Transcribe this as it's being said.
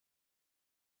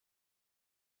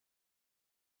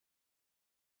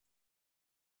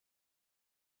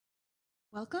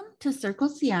Welcome to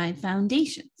CircleCI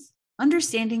Foundations,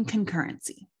 Understanding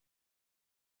Concurrency.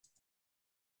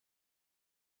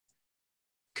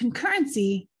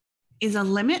 Concurrency is a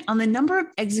limit on the number of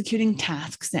executing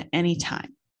tasks at any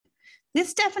time.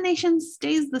 This definition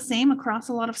stays the same across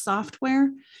a lot of software,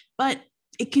 but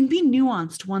it can be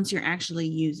nuanced once you're actually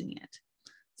using it.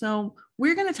 So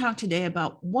we're going to talk today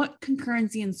about what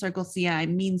concurrency in CircleCI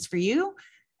means for you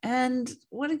and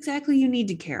what exactly you need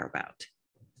to care about.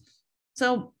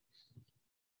 So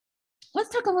let's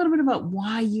talk a little bit about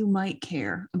why you might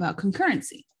care about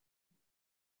concurrency.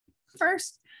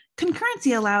 First,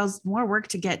 concurrency allows more work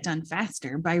to get done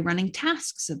faster by running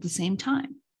tasks at the same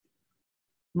time.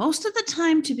 Most of the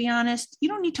time, to be honest, you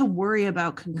don't need to worry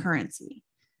about concurrency.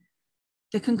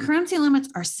 The concurrency limits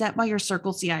are set by your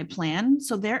CircleCI plan,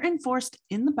 so they're enforced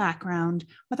in the background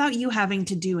without you having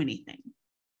to do anything.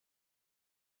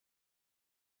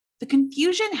 The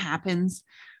confusion happens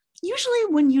usually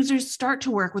when users start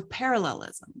to work with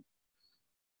parallelism.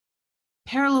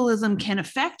 Parallelism can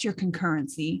affect your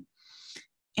concurrency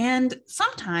and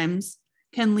sometimes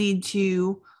can lead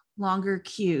to longer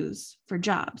queues for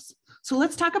jobs. So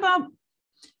let's talk about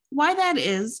why that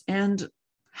is and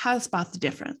how to spot the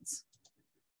difference.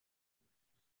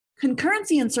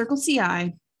 Concurrency in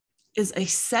CircleCI is a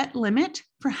set limit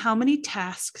for how many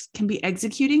tasks can be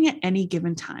executing at any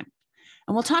given time.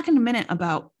 And we'll talk in a minute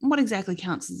about what exactly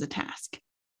counts as a task.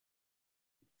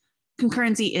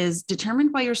 Concurrency is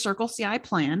determined by your CircleCI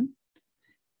plan,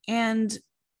 and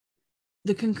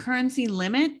the concurrency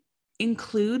limit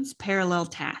includes parallel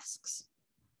tasks.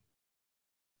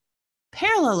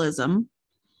 Parallelism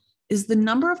is the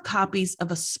number of copies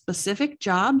of a specific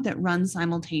job that runs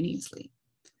simultaneously.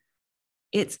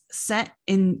 It's set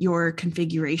in your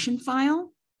configuration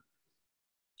file,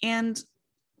 and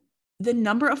the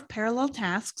number of parallel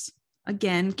tasks,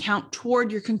 again, count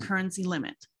toward your concurrency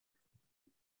limit.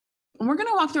 And we're going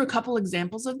to walk through a couple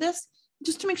examples of this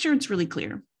just to make sure it's really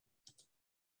clear.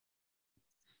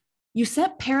 You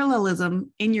set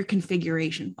parallelism in your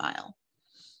configuration file.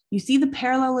 You see the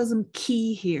parallelism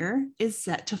key here is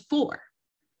set to 4.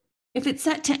 If it's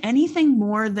set to anything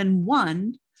more than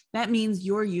 1, that means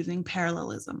you're using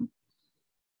parallelism.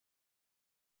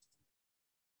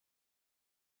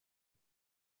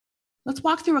 Let's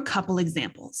walk through a couple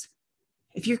examples.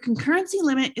 If your concurrency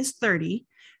limit is 30,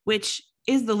 which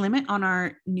is the limit on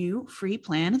our new free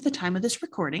plan at the time of this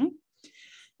recording,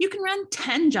 you can run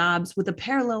 10 jobs with a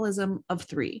parallelism of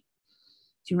 3.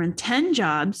 So you run 10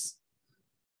 jobs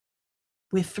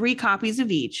with 3 copies of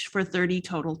each for 30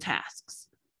 total tasks.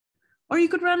 Or you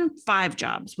could run 5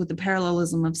 jobs with a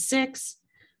parallelism of 6,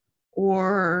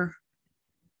 or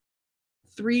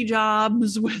 3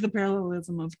 jobs with a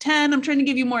parallelism of 10. I'm trying to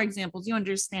give you more examples. You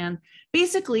understand.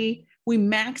 Basically, we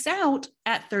max out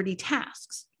at 30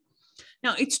 tasks.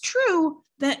 Now, it's true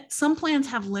that some plans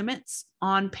have limits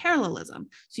on parallelism.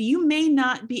 So you may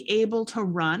not be able to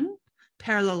run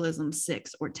parallelism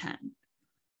 6 or 10.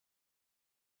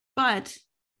 But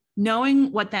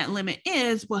knowing what that limit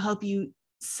is will help you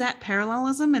set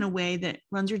parallelism in a way that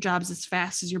runs your jobs as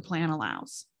fast as your plan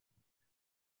allows.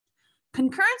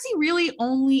 Concurrency really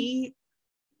only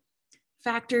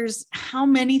factors how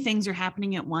many things are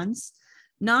happening at once,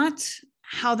 not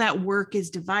how that work is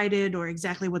divided or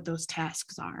exactly what those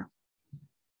tasks are.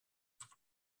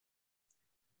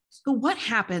 So what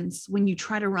happens when you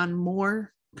try to run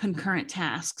more concurrent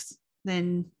tasks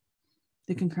than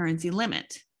the concurrency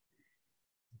limit?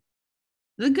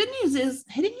 The good news is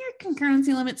hitting your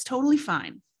concurrency limit's totally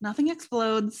fine. Nothing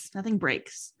explodes, nothing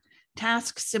breaks.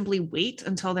 Tasks simply wait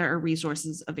until there are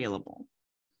resources available.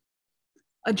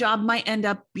 A job might end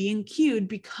up being queued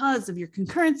because of your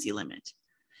concurrency limit.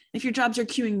 If your jobs are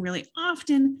queuing really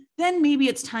often, then maybe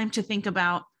it's time to think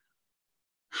about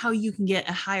how you can get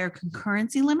a higher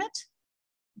concurrency limit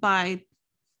by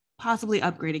possibly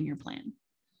upgrading your plan.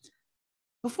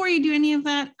 Before you do any of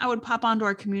that, I would pop onto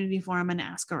our community forum and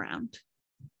ask around.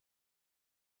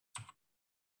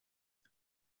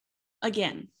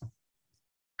 Again,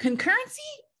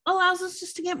 concurrency allows us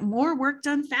just to get more work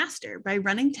done faster by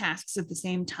running tasks at the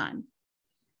same time.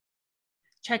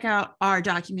 Check out our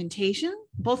documentation,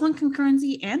 both on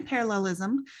concurrency and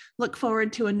parallelism. Look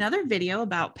forward to another video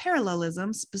about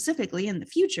parallelism specifically in the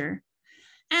future.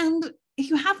 And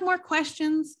if you have more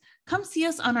questions, come see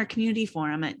us on our community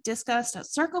forum at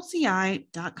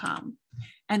discuss.circleci.com.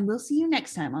 And we'll see you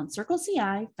next time on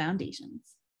CircleCI Foundations.